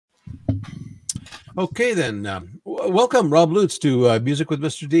Okay, then. Welcome, Rob Lutz, to Music with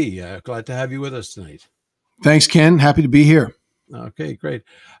Mr. D. Glad to have you with us tonight. Thanks, Ken. Happy to be here. Okay, great.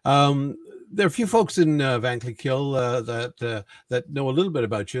 Um, there are a few folks in Van Cleek-Hill that know a little bit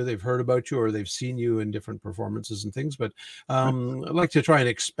about you. They've heard about you, or they've seen you in different performances and things. But I'd like to try and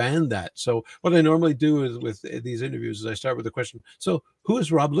expand that. So, what I normally do is with these interviews is I start with a question. So, who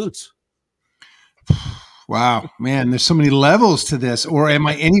is Rob Lutz? Wow, man, there's so many levels to this. Or am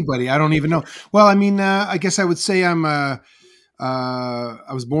I anybody? I don't even know. Well, I mean, I guess I would say I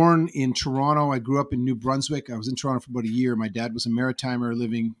was born in Toronto. I grew up in New Brunswick. I was in Toronto for about a year. My dad was a maritimer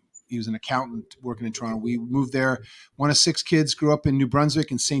living. He was an accountant working in Toronto. We moved there. One of six kids. Grew up in New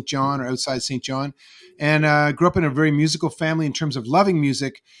Brunswick in St. John or outside St. John, and grew up in a very musical family in terms of loving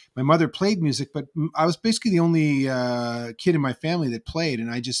music. My mother played music, but I was basically the only kid in my family that played,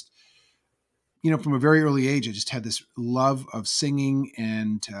 and I just from a very early age, I just had this love of singing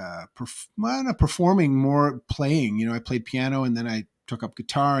and not performing, more playing. I played piano, and then I took up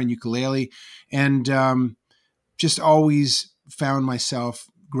guitar and ukulele, and just always found myself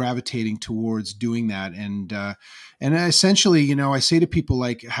gravitating towards doing that. And essentially, I say to people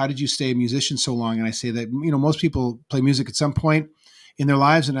like, "How did you stay a musician so long?" And I say that most people play music at some point in their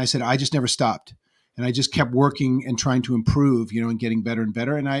lives, and I said I just never stopped. And I just kept working and trying to improve, and getting better and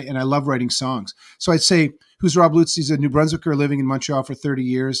better. And I love writing songs. So I'd say, who's Rob Lutz? He's a New Brunswicker living in Montreal for 30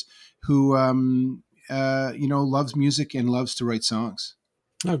 years, who loves music and loves to write songs.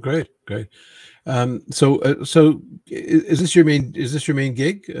 Oh, great, great. So is this your main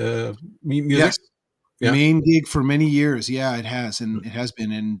gig? Music? Yes. Yeah. Main gig for many years. Yeah, it has. And it has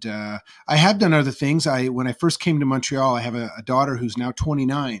been. And I have done other things. When I first came to Montreal, I have a daughter who's now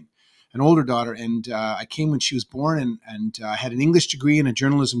 29. An older daughter, and I came when she was born, and I had an English degree and a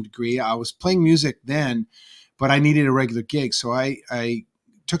journalism degree. I was playing music then, but I needed a regular gig. So I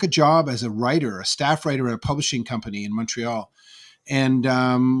took a job as a writer, a staff writer at a publishing company in Montreal, and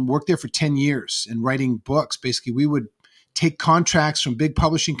worked there for 10 years and writing books. Basically, we would take contracts from big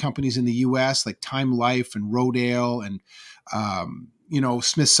publishing companies in the US like Time Life and Rodale and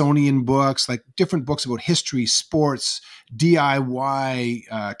Smithsonian books, like different books about history, sports,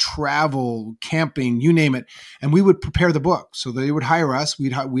 DIY, travel, camping, you name it. And we would prepare the book. So they would hire us.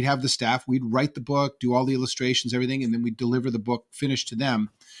 We'd have the staff. We'd write the book, do all the illustrations, everything, and then we'd deliver the book finished to them.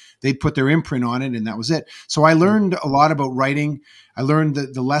 They'd put their imprint on it, and that was it. So I learned a lot about writing. I learned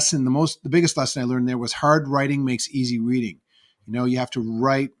the lesson, the biggest lesson I learned there was hard writing makes easy reading. You have to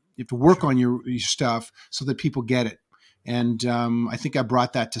write, you have to work on your stuff so that people get it. And I think I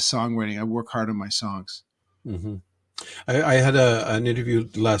brought that to songwriting. I work hard on my songs. Mm-hmm. I had an interview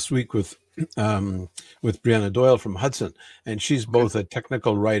last week with Brianna Doyle from Hudson, and she's both a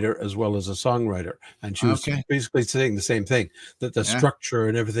technical writer as well as a songwriter. And she was basically saying the same thing, that the structure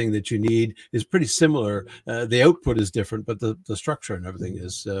and everything that you need is pretty similar. The output is different, but the structure and everything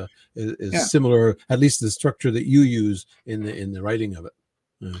is similar, at least the structure that you use in the writing of it.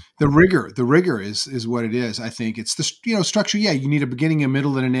 Yeah. The rigor is what it is. I think it's the structure. Yeah, you need a beginning, a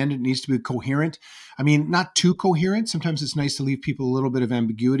middle, and an end. It needs to be coherent. I mean, not too coherent. Sometimes it's nice to leave people a little bit of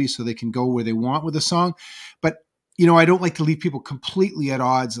ambiguity so they can go where they want with a song. But I don't like to leave people completely at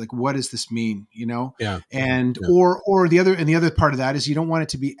odds. Like, what does this mean? Yeah. And or the other part of that is you don't want it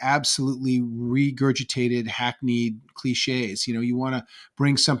to be absolutely regurgitated, hackneyed cliches. You want to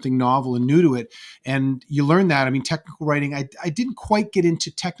bring something novel and new to it, and you learn that. I mean, technical writing. I didn't quite get into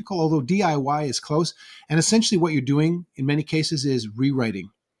technical, although DIY is close. And essentially, what you're doing in many cases is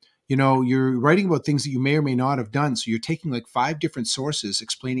rewriting. You're writing about things that you may or may not have done. So you're taking like 5 different sources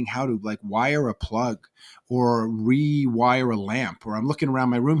explaining how to like wire a plug or rewire a lamp, or I'm looking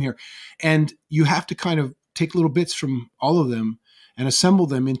around my room here, and you have to kind of take little bits from all of them and assemble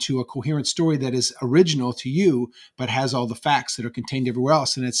them into a coherent story that is original to you, but has all the facts that are contained everywhere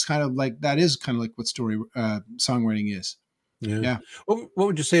else. And it's kind of like, that is kind of like what songwriting is. Yeah. What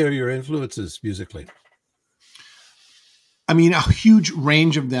would you say are your influences musically? I mean, a huge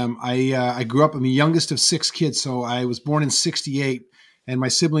range of them. I grew up, I'm the youngest of 6 kids. So I was born in 1968, and my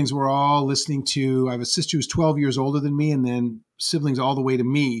siblings were all listening to, I have a sister who's 12 years older than me, and then siblings all the way to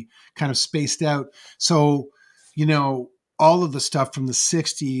me, kind of spaced out. So, all of the stuff from the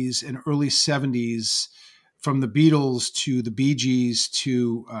 60s and early 70s, from the Beatles to the Bee Gees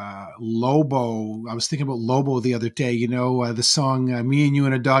to Lobo. I was thinking about Lobo the other day, the song Me and You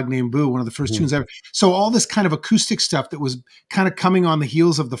and a Dog Named Boo, one of the first tunes ever. So all this kind of acoustic stuff that was kind of coming on the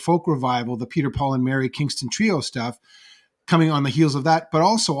heels of the folk revival, the Peter, Paul, and Mary Kingston Trio stuff, coming on the heels of that, but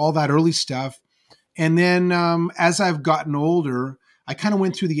also all that early stuff. And then as I've gotten older, I kind of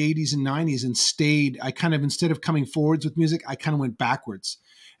went through the 80s and 90s and stayed. I kind of, instead of coming forwards with music, I kind of went backwards.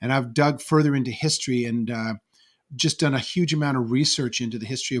 and I've dug further into history and just done a huge amount of research into the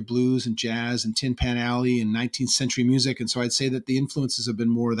history of blues and jazz and Tin Pan Alley and 19th century music. And so I'd say that the influences have been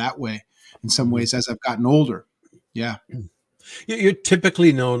more that way in some ways as I've gotten older. Yeah. You're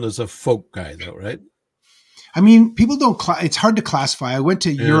typically known as a folk guy, though, right? I mean, people don't, it's hard to classify. I went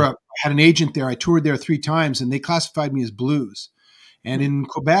to Europe, I had an agent there. I toured there 3 times and they classified me as blues. And in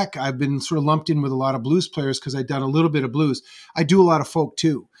Quebec, I've been sort of lumped in with a lot of blues players because I've done a little bit of blues. I do a lot of folk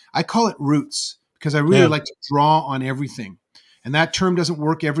too. I call it roots because I really like to draw on everything. And that term doesn't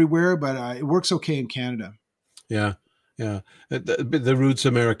work everywhere, but it works okay in Canada. Yeah. Yeah. The roots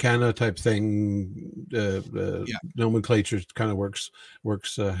Americana type thing, nomenclature kind of works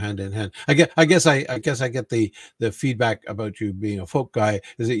hand in hand. I guess I get the feedback about you being a folk guy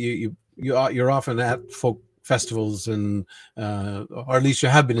is that you're often at folk festivals and or at least you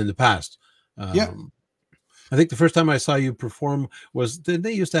have been in the past. I think the first time I saw you perform was, did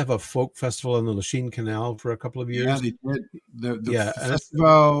they used to have a folk festival on the Lachine Canal for a couple of years? Yeah, they did. The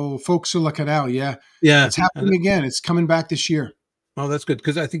festival Folk sur le Canal. Yeah. Yeah. It's happening again. It's coming back this year. Oh, that's good.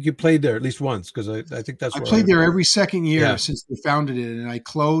 Because I think you played there at least once. Because I think that's I where played there every second year since they founded it, and I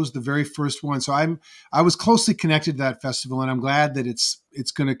closed the very first one. So I was closely connected to that festival, and I'm glad that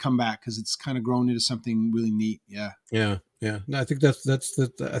it's going to come back because it's kind of grown into something really neat. Yeah. Yeah. Yeah. No, I think that's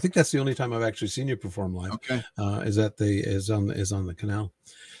I think that's the only time I've actually seen you perform live. Okay. Is on the canal.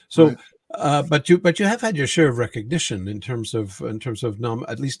 So. Right. But you have had your share of recognition in terms of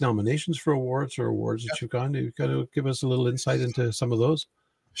at least nominations for awards or awards that you've gone. You've got to give us a little insight into some of those.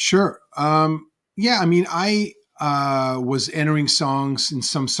 Sure. Yeah. I mean, I was entering songs in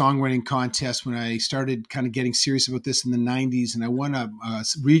some songwriting contests when I started kind of getting serious about this in the 90s, and I won a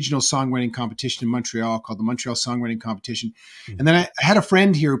regional songwriting competition in Montreal called the Montreal Songwriting Competition. And then I had a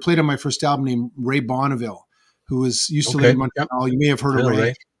friend here who played on my first album named Ray Bonneville, who used to live in Montreal. You may have heard of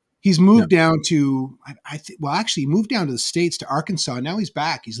Ray. He's moved down to, he moved down to the States, to Arkansas. Now he's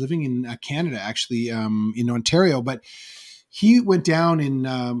back. He's living in Canada, actually, in Ontario. But he went down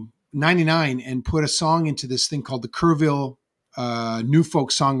in 99 and put a song into this thing called the Kerrville New Folk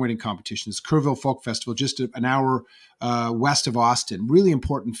Songwriting Competition. It's Kerrville Folk Festival, just an hour west of Austin. Really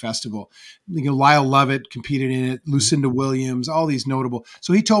important festival. Lyle Lovett competed in it, Lucinda Williams, all these notable.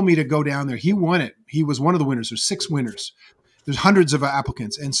 So he told me to go down there. He won it. He was one of the winners. There's 6 winners. There's hundreds of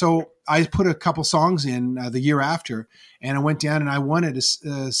applicants. And so I put a couple songs in the year after, and I went down and I won it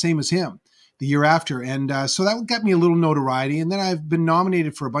same as him the year after. And so that got me a little notoriety. And then I've been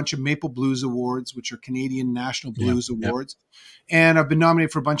nominated for a bunch of Maple Blues Awards, which are Canadian National Blues Awards. And I've been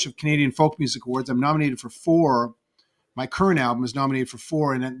nominated for a bunch of Canadian Folk Music Awards. I'm nominated for 4. My current album is nominated for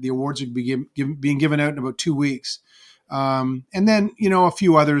 4, and the awards are being given out in about 2 weeks. And then, a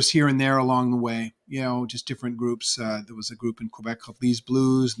few others here and there along the way, just different groups. There was a group in Quebec called Lee's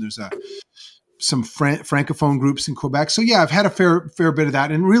Blues, and there's some Francophone groups in Quebec. So yeah, I've had a fair bit of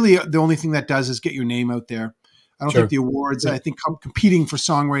that. And really the only thing that does is get your name out there. I don't think the awards, I think competing for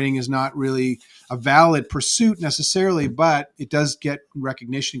songwriting is not really a valid pursuit necessarily, but it does get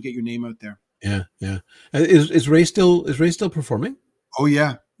recognition and get your name out there. Yeah. Yeah. Is Ray still performing? Oh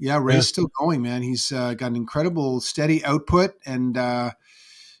yeah. Yeah, Ray's still going, man. He's got an incredible steady output, and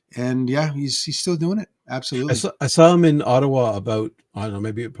yeah, he's still doing it. Absolutely. I saw him in Ottawa about, I don't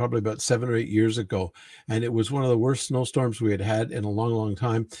know, probably about 7 or 8 years ago, and it was one of the worst snowstorms we had in a long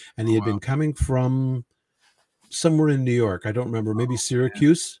time. And he had been coming from somewhere in New York. I don't remember, maybe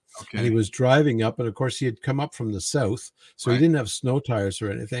Syracuse. Okay. And he was driving up, and of course he had come up from the south, so he didn't have snow tires or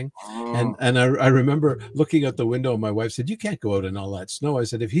anything. And I remember looking out the window, and my wife said, "You can't go out in all that snow." I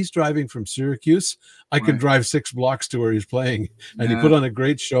said, "If he's driving from Syracuse, I could drive 6 blocks to where he's playing." And he put on a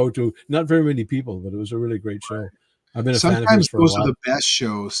great show to not very many people, but it was a really great show. I've been a fan of his for a while. Sometimes those are the best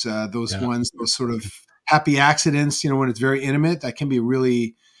shows. Those ones, those sort of happy accidents. When it's very intimate, that can be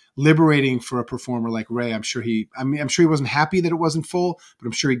really liberating for a performer like Ray. I'm sure he wasn't happy that it wasn't full, but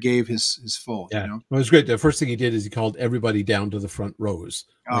I'm sure he gave his full. Yeah, well, it was great. The first thing he did is he called everybody down to the front rows.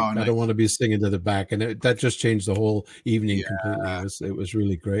 Nice. I don't want to be singing to the back, and that just changed the whole evening completely. It was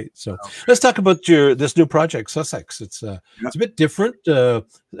really great. So let's talk about this new project, Sussex. It's a bit different.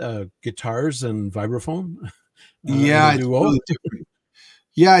 Guitars and vibraphone. It's really different.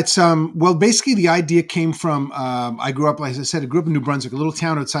 Yeah, it's well, basically the idea came from I grew up, like I said, I grew up in New Brunswick, a little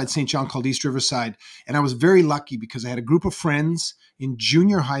town outside St. John called East Riverside, and I was very lucky because I had a group of friends in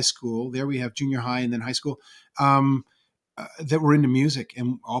junior high school. There we have junior high and then high school that were into music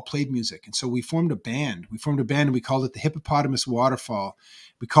and all played music, and so we formed a band. And we called it the Hippopotamus Waterfall.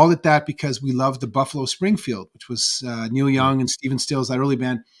 We called it that because we loved the Buffalo Springfield, which was Neil Young and Stephen Stills, that early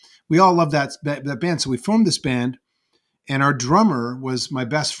band. We all loved that band, so we formed this band. And our drummer was my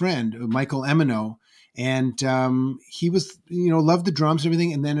best friend, Michael Emino. And he was, loved the drums and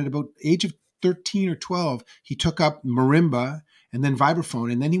everything. And then at about age of 13 or 12, he took up marimba and then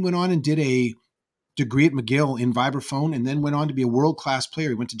vibraphone. And then he went on and did a degree at McGill in vibraphone, and then went on to be a world-class player.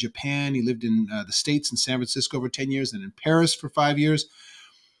 He went to Japan. He lived in the States in San Francisco for 10 years and in Paris for 5 years.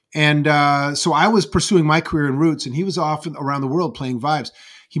 And so I was pursuing my career in roots, and he was off around the world playing vibes.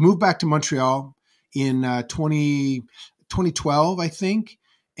 He moved back to Montreal in 2012, I think.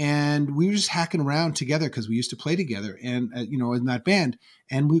 And we were just hacking around together because we used to play together and, in that band.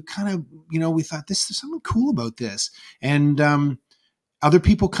 And we kind of, we thought there's something cool about this. And other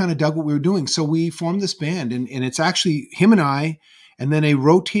people kind of dug what we were doing. So we formed this band, and it's actually him and I, and then a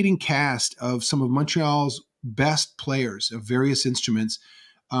rotating cast of some of Montreal's best players of various instruments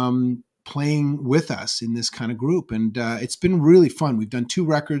playing with us in this kind of group. And it's been really fun. We've done 2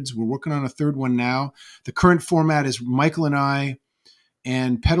 records. We're working on a 3rd one now. The current format is Michael and I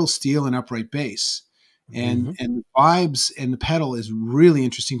and pedal steel and upright bass. And the vibes and the pedal is really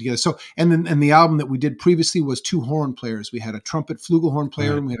interesting together. So, and the album that we did previously was 2 horn players. We had a trumpet flugelhorn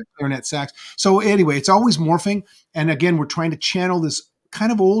player, and we had a clarinet sax. So anyway, it's always morphing. And again, we're trying to channel this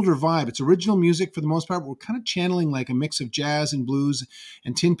kind of older vibe. It's original music for the most part. We're kind of channeling like a mix of jazz and blues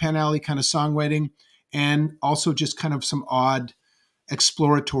and Tin Pan Alley kind of songwriting, and also just kind of some odd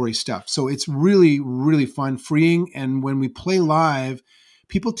exploratory stuff. So it's really, really fun, freeing. And when we play live,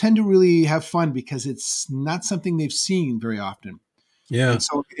 people tend to really have fun because it's not something they've seen very often. Yeah. And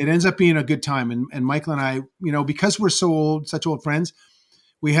so it ends up being a good time. And Michael and I, because we're so old, such old friends,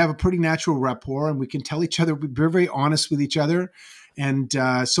 we have a pretty natural rapport, and we can tell each other, we're very honest with each other. And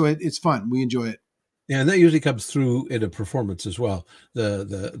so it's fun. We enjoy it. Yeah, and that usually comes through in a performance as well.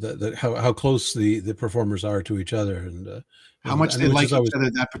 The how close the performers are to each other, and how much they like each other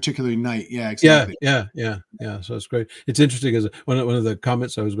that particular night. Yeah, exactly. Yeah. So it's great. It's interesting, as one of the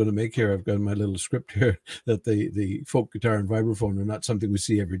comments I was going to make here. I've got in my little script here that the folk guitar and vibraphone are not something we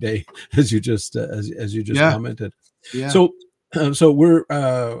see every day, as you just commented. Yeah. So we're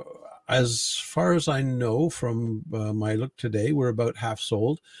as far as I know from my look today, we're about half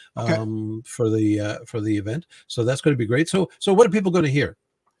sold for the event. So that's going to be great. So what are people going to hear?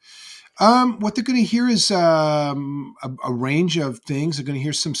 What they're going to hear is a range of things. They're going to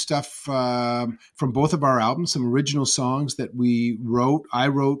hear some stuff from both of our albums, some original songs that we wrote. I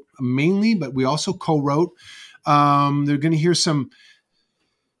wrote mainly, but we also co-wrote. They're going to hear some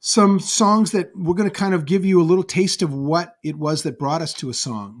songs that we're going to kind of give you a little taste of what it was that brought us to a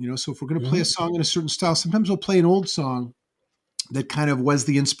song. So if we're going to play a song in a certain style, sometimes we'll play an old song that kind of was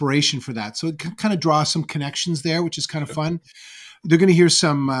the inspiration for that. So it can kind of draw some connections there, which is kind of fun. They're going to hear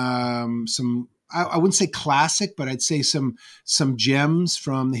some I wouldn't say classic, but I'd say some gems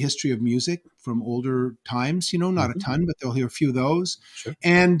from the history of music from older times, not a ton, but they'll hear a few of those. Sure.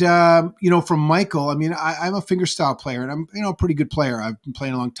 And, from Michael, I mean, I'm a fingerstyle player, and I'm, a pretty good player. I've been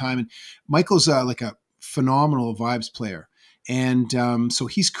playing a long time, and Michael's like a phenomenal vibes player. And so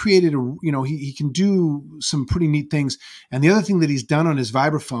he's created he can do some pretty neat things. And the other thing that he's done on his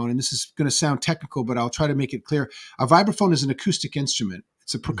vibraphone, and this is going to sound technical, but I'll try to make it clear. A vibraphone is an acoustic instrument.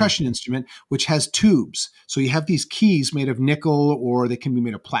 It's a percussion instrument which has tubes. So you have these keys made of nickel, or they can be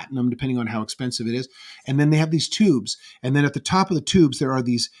made of platinum, depending on how expensive it is. And then they have these tubes. And then at the top of the tubes, there are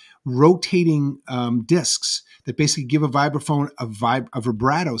these rotating discs that basically give a vibraphone a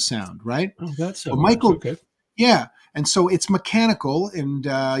vibrato sound, right? Oh, that's so Michael. Okay. Yeah. And so it's mechanical. And,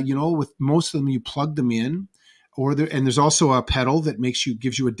 with most of them, you plug them in. And there's also a pedal that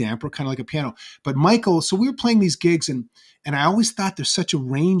gives you a damper, kind of like a piano. But Michael, so we were playing these gigs, and I always thought there's such a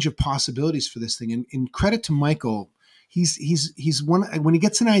range of possibilities for this thing. And in credit to Michael, he's one, when he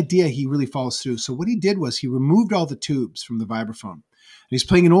gets an idea, he really follows through. So what he did was he removed all the tubes from the vibraphone. And he's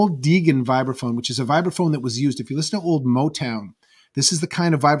playing an old Deegan vibraphone, which is a vibraphone that was used. If you listen to old Motown, this is the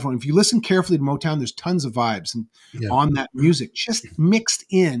kind of vibraphone. If you listen carefully to Motown, there's tons of vibes on that music, just mixed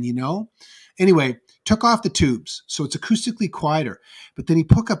in, Anyway, took off the tubes, so it's acoustically quieter. But then he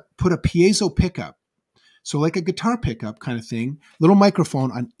put a piezo pickup, so like a guitar pickup kind of thing, little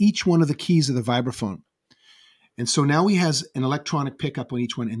microphone on each one of the keys of the vibraphone. And so now he has an electronic pickup on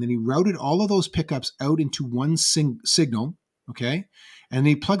each one, and then he routed all of those pickups out into one signal, okay? And then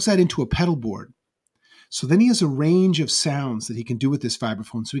he plugs that into a pedal board. So then he has a range of sounds that he can do with this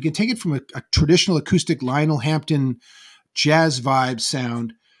vibraphone. So he can take it from a traditional acoustic Lionel Hampton jazz vibe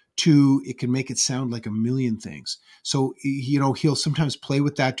sound to it can make it sound like a million things. So, he'll sometimes play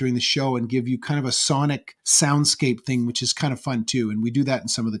with that during the show and give you kind of a sonic soundscape thing, which is kind of fun too. And we do that in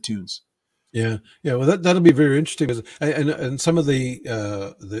some of the tunes. Yeah, yeah. Well, that'll be very interesting. And some of the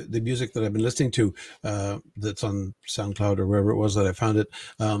music that I've been listening to, that's on SoundCloud or wherever it was that I found it.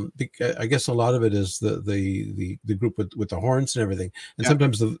 I guess a lot of it is the group with the horns and everything. And Yeah,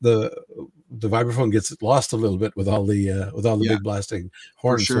 sometimes the vibraphone gets lost a little bit with all the yeah, big blasting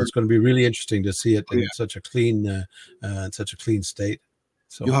for horns. So sure. it's going to be really interesting to see it Oh, yeah. in such a clean state.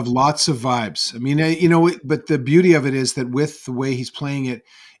 You'll So have lots of vibes. I mean, you know, but the beauty of it is that with the way he's playing it,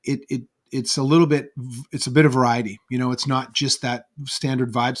 it's a little bit, it's a bit of variety. You know, it's not just that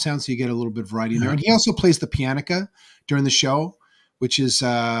standard vibe sound, so you get a little bit of variety in there. yeah, And he also plays the pianica during the show, which is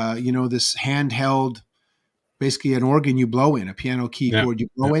you know, this handheld, basically an organ you blow in, a piano yeah, keyboard you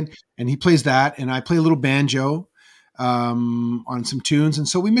yeah, blow in, and he plays that, and I play a little banjo on some tunes, and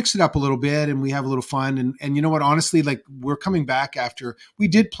so we mix it up a little bit, and we have a little fun, and you know what? Honestly, like we're coming back after we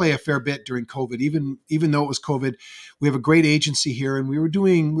did play a fair bit during COVID, even though it was COVID, we have a great agency here, and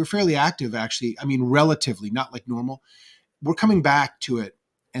we're fairly active actually. I mean, relatively, not like normal. We're coming back to it,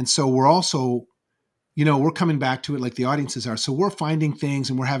 and so we're also, you know, we're coming back to it like the audiences are. So we're finding things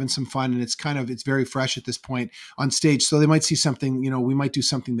and we're having some fun, and it's very fresh at this point on stage. So they might see something, you know, we might do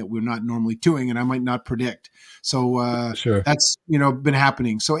something that we're not normally doing and I might not predict. So sure. that's, you know, been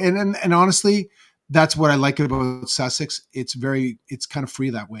happening. So, and honestly, that's what I like about Sussex. It's kind of free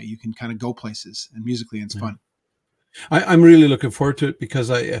that way. You can kind of go places and musically, and it's Yeah. fun. I'm really looking forward to it because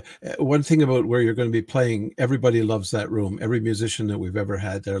one thing about where you're going to be playing, everybody loves that room. Every musician that we've ever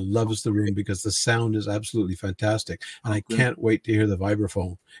had there loves the room because the sound is absolutely fantastic, and Oh, I good. can't wait to hear the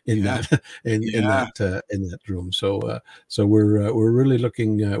vibraphone in Yeah. that Yeah. in that room. So we're really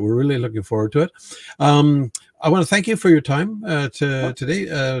looking forward to it. I want to thank you for your time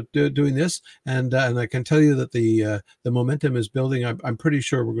today doing this, and I can tell you that the momentum is building. I'm pretty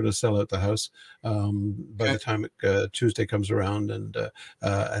sure we're going to sell out the house by Okay. the time Tuesday comes around, and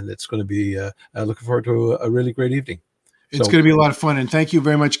it's going to be looking forward to a really great evening. It's So, going to be a lot of fun. And thank you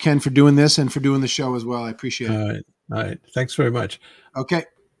very much, Ken, for doing this and for doing the show as well. I appreciate it. all right, thanks very much. Okay.